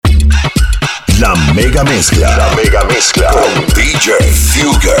La mega mezcla con DJ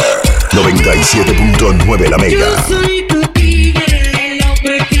Fugger. 97.9 La Mega. Yo soy tu tigre, el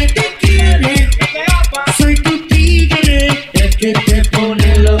hombre que te quiere. Soy tu tigre, el que te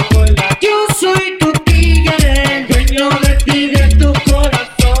pone loco. Yo soy tu tigre, el dueño de ti, de tu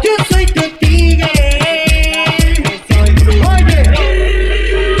corazón. Yo soy tu tigre. Soy tu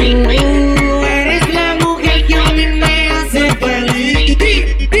Tú eres la mujer que a mí me hace feliz.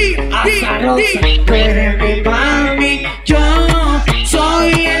 Azarosa, tú eres mi mami. Yo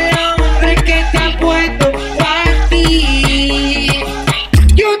soy el hombre que te ha puesto para ti.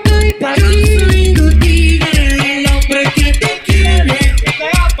 Yo estoy para ti. Soy tu tigre, el hombre que te quiere.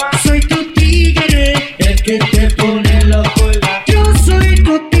 Soy tu tigre, el que te pone loco. Yo soy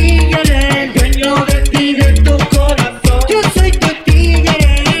tu tigre, el dueño de ti, de tu corazón. Yo soy tu tigre.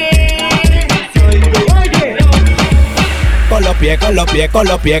 Soy tu Con los pies, con los pies, con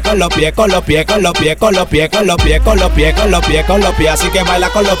los pies, con los pies, con los pies, con los pies, con los pies, con los pies, con los pies, con los pies, con los pies, así que baila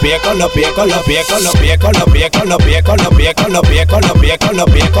con los pies, con los pies, con los pies, con los pies, con los pies, con los pies, con los pies, con los pies, con los pies, con los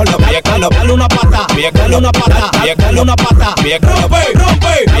pies, con los pies, con los pies, dale una pata, pie, dale una pata, pie, dale una pata, pie,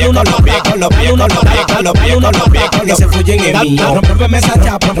 rompe, dale una pata, con los pies, con los pies, con los pies, con los pies, que se fluyen en mí, rompeme esa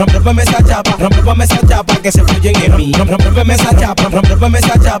chapa, rompeme esa chapa, rompeme esa chapa, que se fluyen en mí, rompeme esa chapa, rompeme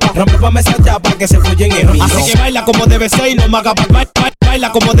esa chapa, rompeme esa chapa, que se fluyen en mí, así que baila como debe ser y no me haga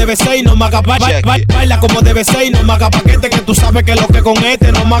baila como debe ser y no me haga baila como debe ser y no me haga paquete, que tú sabes que lo que con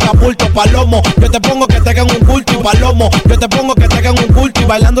este no me haga bulto palomo. Yo te pongo que te hagan un bulto y palomo. Yo te pongo que te hagan un bulto y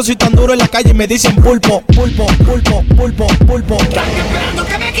bailando soy tan duro en la calle y me dicen pulpo, pulpo, pulpo, pulpo, pulpo. Están esperando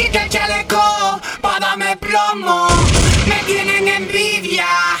que me quite el chaleco pa' darme plomo. Me tienen envidia,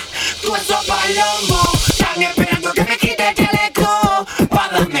 tú esos palomos. Están esperando que me quite el chaleco pa'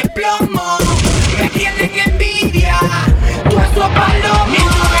 darme plomo. Me tienen envidia, tú esos palomos.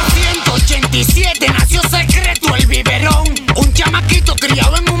 1987 nació Secreto el Biberón, un chamaquito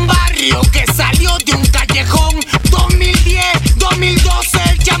criado en un barrio que salió de un callejón. 2010, 2012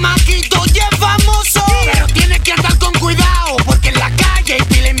 el chamaquito ya es famoso, pero tiene que andar con cuidado porque en la calle hay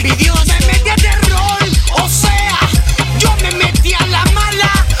pila envidiosa. Me metí a terror, o sea, yo me metí a la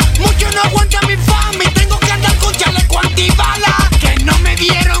mala. Mucho no aguanta mi fama y tengo que andar con chaleco antibala. Que no me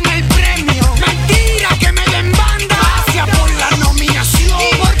dieron el premio, mentira que me den banda. Gracias por la nominación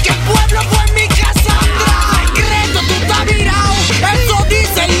y porque el pueblo fue mi Cassandra. Secreto, tú estás virado, eso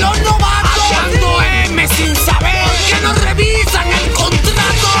dicen los novatos. Ando M sin saber que no revisan el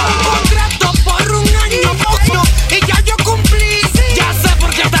contrato. Un contrato por un año y ya yo cumplí. Ya sé por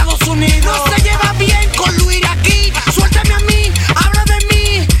qué Estados Unidos no se lleva bien con Luis aquí. Suéltame a mí, habla de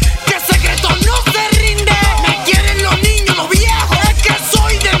mí, que Secreto no se rinde. Me quieren los niños, los viejos, es que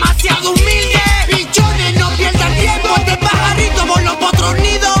soy demasiado humilde. Bichones, no pierdan tiempo, este pajarito voló por otro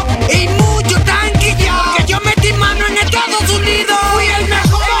nido. Y mucho tan quillao, que yo metí mano en Estados Unidos. Fui el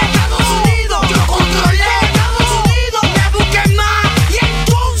mejor de Estados Unidos, yo controlé Estados Unidos. Me busqué más y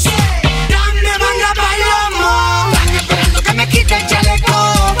entonces dame banda palomo. Están esperando que me quite el chaleco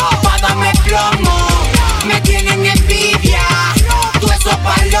pa' darme plomo. Me tienen envidia, tú esos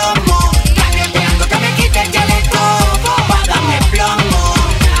palomos. Están esperando que me quite el chaleco pa' darme plomo.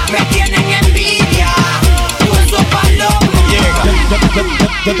 Me tienen envidia, tú esos palomos.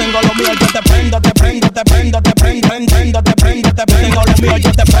 Yo tengo lo mío, yo te prendo, te prendo, te prendo, te prendo, prendo, te prendo, te prendo lo mío,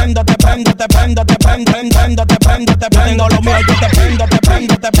 yo te prendo, te prendo, te prendo, te prendo, prendo, te prendo, te prendo lo mío, yo te prendo, te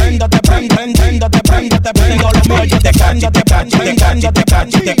prendo, te prendo, te prendo, prendo, te prendo, te prendo lo mío, yo te cacho, te cacho, te cacho, te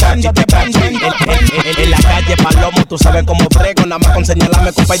cacho, te cacho, te cacho. En la calle palomo, tú sabes cómo frego, nada más con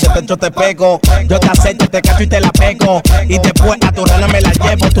señalarme, compa, yo dentro te pego. Yo te acepto, te cacho y te la pego. Y después a tu rana me la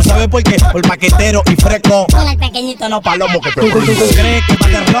llevo, ¿tú sabes por qué? Por paquetero y fresco. Con el pequeñito no Palomo que te ¿Tú crees que va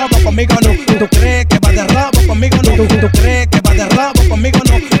de robo conmigo no? ¿Tú crees que va de robo conmigo no? ¿Tú crees que va de robo conmigo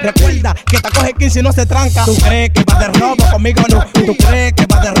no? Recuerda que te coge 15 y no se tranca. ¿Tú crees que va de robo conmigo no? ¿Tú crees que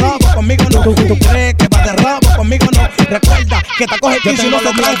va de robo conmigo no? ¿Tú crees que va de robo conmigo no? Recuerda que te coge 15 y no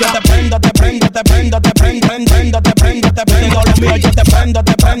se tranca. Yo te prendo, te prendo, te prendo, te prendo, prendo, te prendo, te prendo lo mío. Yo te prendo,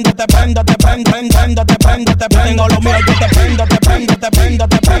 te prendo, te prendo, te prendo, prendo, te prendo, te prendo lo mío. Yo te prendo, te prendo, te prendo,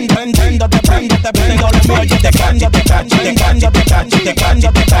 te prendo, prendo, te prendo, te prendo lo mío. Yo te cacho, te cacho, te cacho, te cacho, te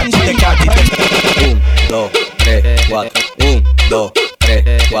cacho, te cacho, te cacho. 1, 2, 3, 4. 1, 2,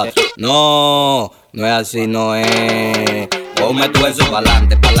 3, 4. No, no es así, no es. Ponme tu eso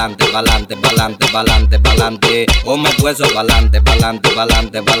pa'lante, pa'lante, pa'lante, pa'lante, pa'lante, pa'lante. Ponme tu eso pa'lante, pa'lante,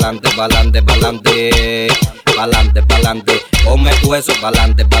 pa'lante, pa'lante, pa'lante, pa'lante. Pa'lante, pa'lante. Ponme tu eso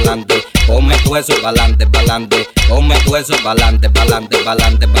pa'lante, pa'lante. Ponme tu eso pa'lante, pa'lante. Ponme tu eso pa'lante, pa'lante,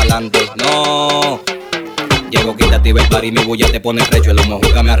 pa'lante, pa'lante. No. Llego, quítate el party, mi bulla te pone recho. El humo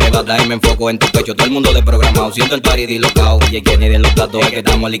juega me arrebata y me enfoco en tu pecho. Todo el mundo desprogramado, siento el party dislocado. Y quien de los platos es que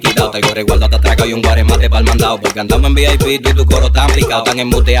estamos liquidados. Traigo resguardo hasta atraca y un guaremate pa'l mandado. Porque andamos en VIP, tú y tu coro tan picado. Tan en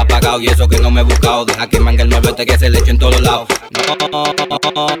mute apagado y eso que no me he buscado. Deja que mangue el 9 que se le eche en todos lados. 1,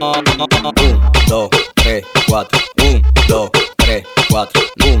 2, 3, 4. 1, 2, 3, 4.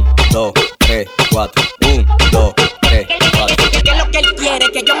 1, 2, 3, 4. 1, 2, 3, 4. ¿Qué es lo que él quiere?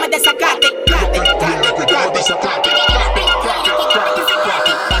 Que yo me desacate.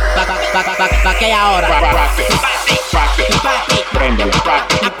 ¿Pa' qué ahora? Préndelo. ¿A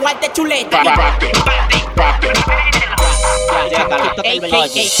cuál de chuleta?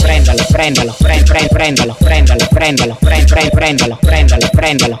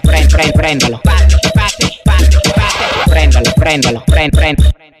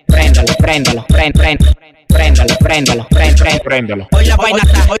 Préndalo, préndalo, préndalo, préndalo. Hoy la vaina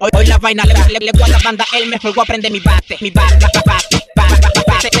está, hoy la vaina está. Le guarda banda, él me fue a prender mi bate. Mi bate.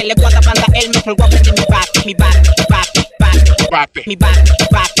 Le guarda banda, él me fue a prender mi bate. Mi bate.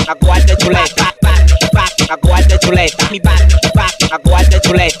 Aguarde chuleta. Aguarde chuleta. Mi bate. Aguarde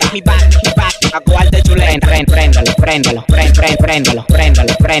chuleta. Mi bate. Aguarde chuleta. Préndalo.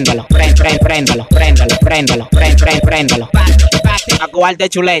 Aguarde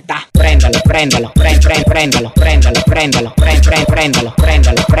chuleta.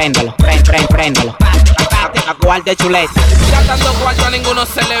 Préndalo. Aguarde chuleta. Ya tanto cuarto a ninguno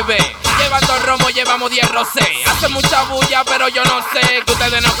se le ve. Llevando romo, llevamos 10 rosé. Hace mucha bulla, pero yo no sé. Que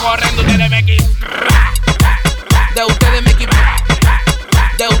ustedes no corren, de ustedes me equipo. De ustedes me equipo.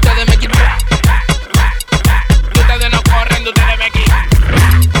 De ustedes me equipo. Que ustedes no corren, de ustedes me equipo.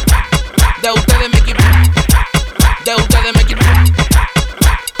 De ustedes me equipo. De ustedes me equipo.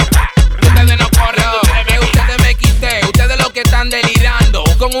 Que ustedes no corren, de ustedes me quité. Ustedes lo que están delirando.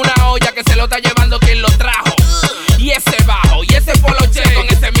 Con una olla que se lo está llevando quien lo trajo. Y ese bajo, y ese poloche con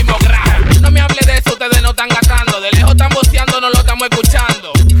ese mismo grajo. No me hable de eso, ustedes no están gastando. De lejos están boceando, no lo estamos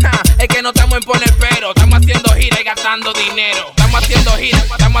escuchando. Es que no estamos en poner pero. Estamos haciendo gira y gastando dinero. Estamos haciendo gira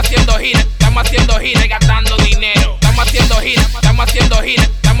y gastando dinero. Estamos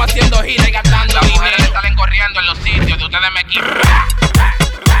haciendo gira y gastando dinero. Las mujeres salen corriendo en los sitios de ustedes me equipo.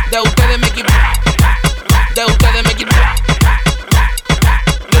 De ustedes me equipo. De ustedes me equipo.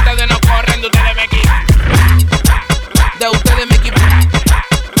 De ustedes no corren, de ustedes me equipo. De ustedes me equipo.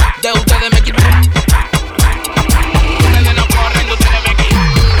 De ustedes me equipo. Ustedes no corren, de ustedes me equipo.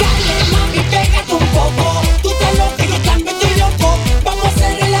 Dale, mami, pégate un poco. Tú estás loca, yo también estoy loco. Vamos a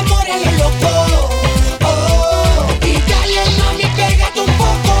hacer el amor a lo loco. Oh, y dale, mami, pégate un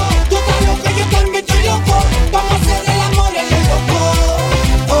poco. Tú estás loca, yo también estoy loco. Vamos a hacer el amor a lo loco.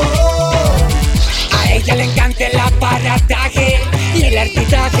 Oh, a ella le encanta el aparataje y el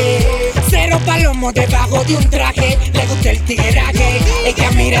artistaje. Cero palomos debajo de un traje. Le gusta el tigueraje.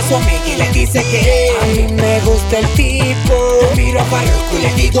 Ella mira a su amiga y le dice que a mí me gusta el tipo. Yo miro a Farruko y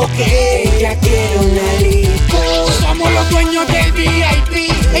le digo que ella quiere una lipo. Somos los dueños del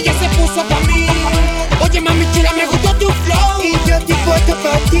VIP. Ella se puso pa' mí. Oye, mami chula, me gustó tu flow y yo estoy puesto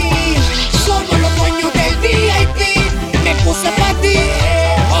pa' ti. Somos los dueños del VIP. Me puse pa' ti.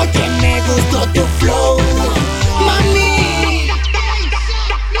 Oye, me gustó tu flow, mami.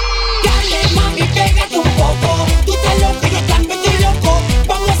 Mami, pégate un poco. Tú estás loca, yo también estoy loco.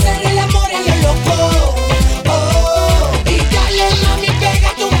 Vamos a hacer el amor a lo loco. Oh, y dale, mami,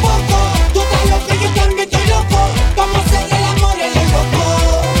 pégate un poco. Tú estás loca, yo también estoy loco. Vamos a hacer el amor a lo loco.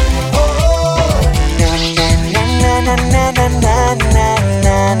 Oh,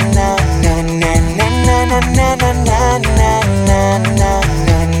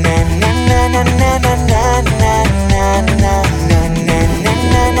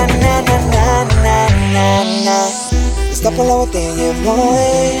 Destapa la botella,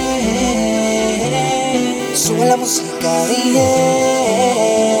 boy. Sube la música, DJ.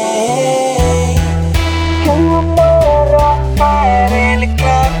 Como un perro, para el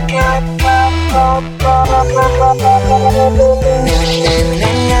clap, clap, clap, clap, clap, clap, clap.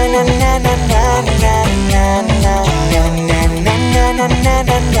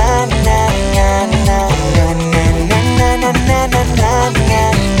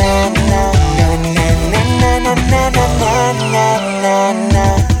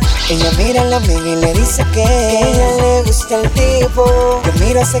 Ella mira a la amiga y le dice que a ella le gusta el tipo. Yo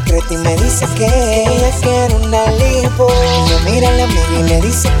miro a secreto y me dice que ella quiere una lipo. Ella mira a la amiga y le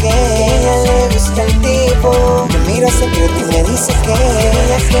dice que a ella le gusta el tipo. Yo miro a secreto y me dice que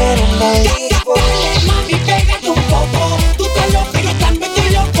ella quiere una lipo. dale, mami, pégate un poco. Tú estás loca, yo también estoy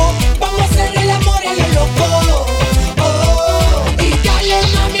loco. Vamos a hacer el amor a lo loco. Oh, y dale,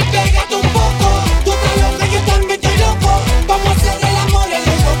 mami, pégate un poco. Tú estás loca, yo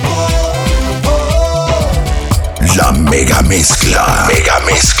La mega mezcla. Mega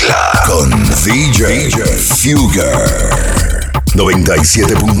mezcla. Con DJ Fugger.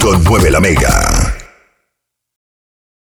 97.9 La Mega.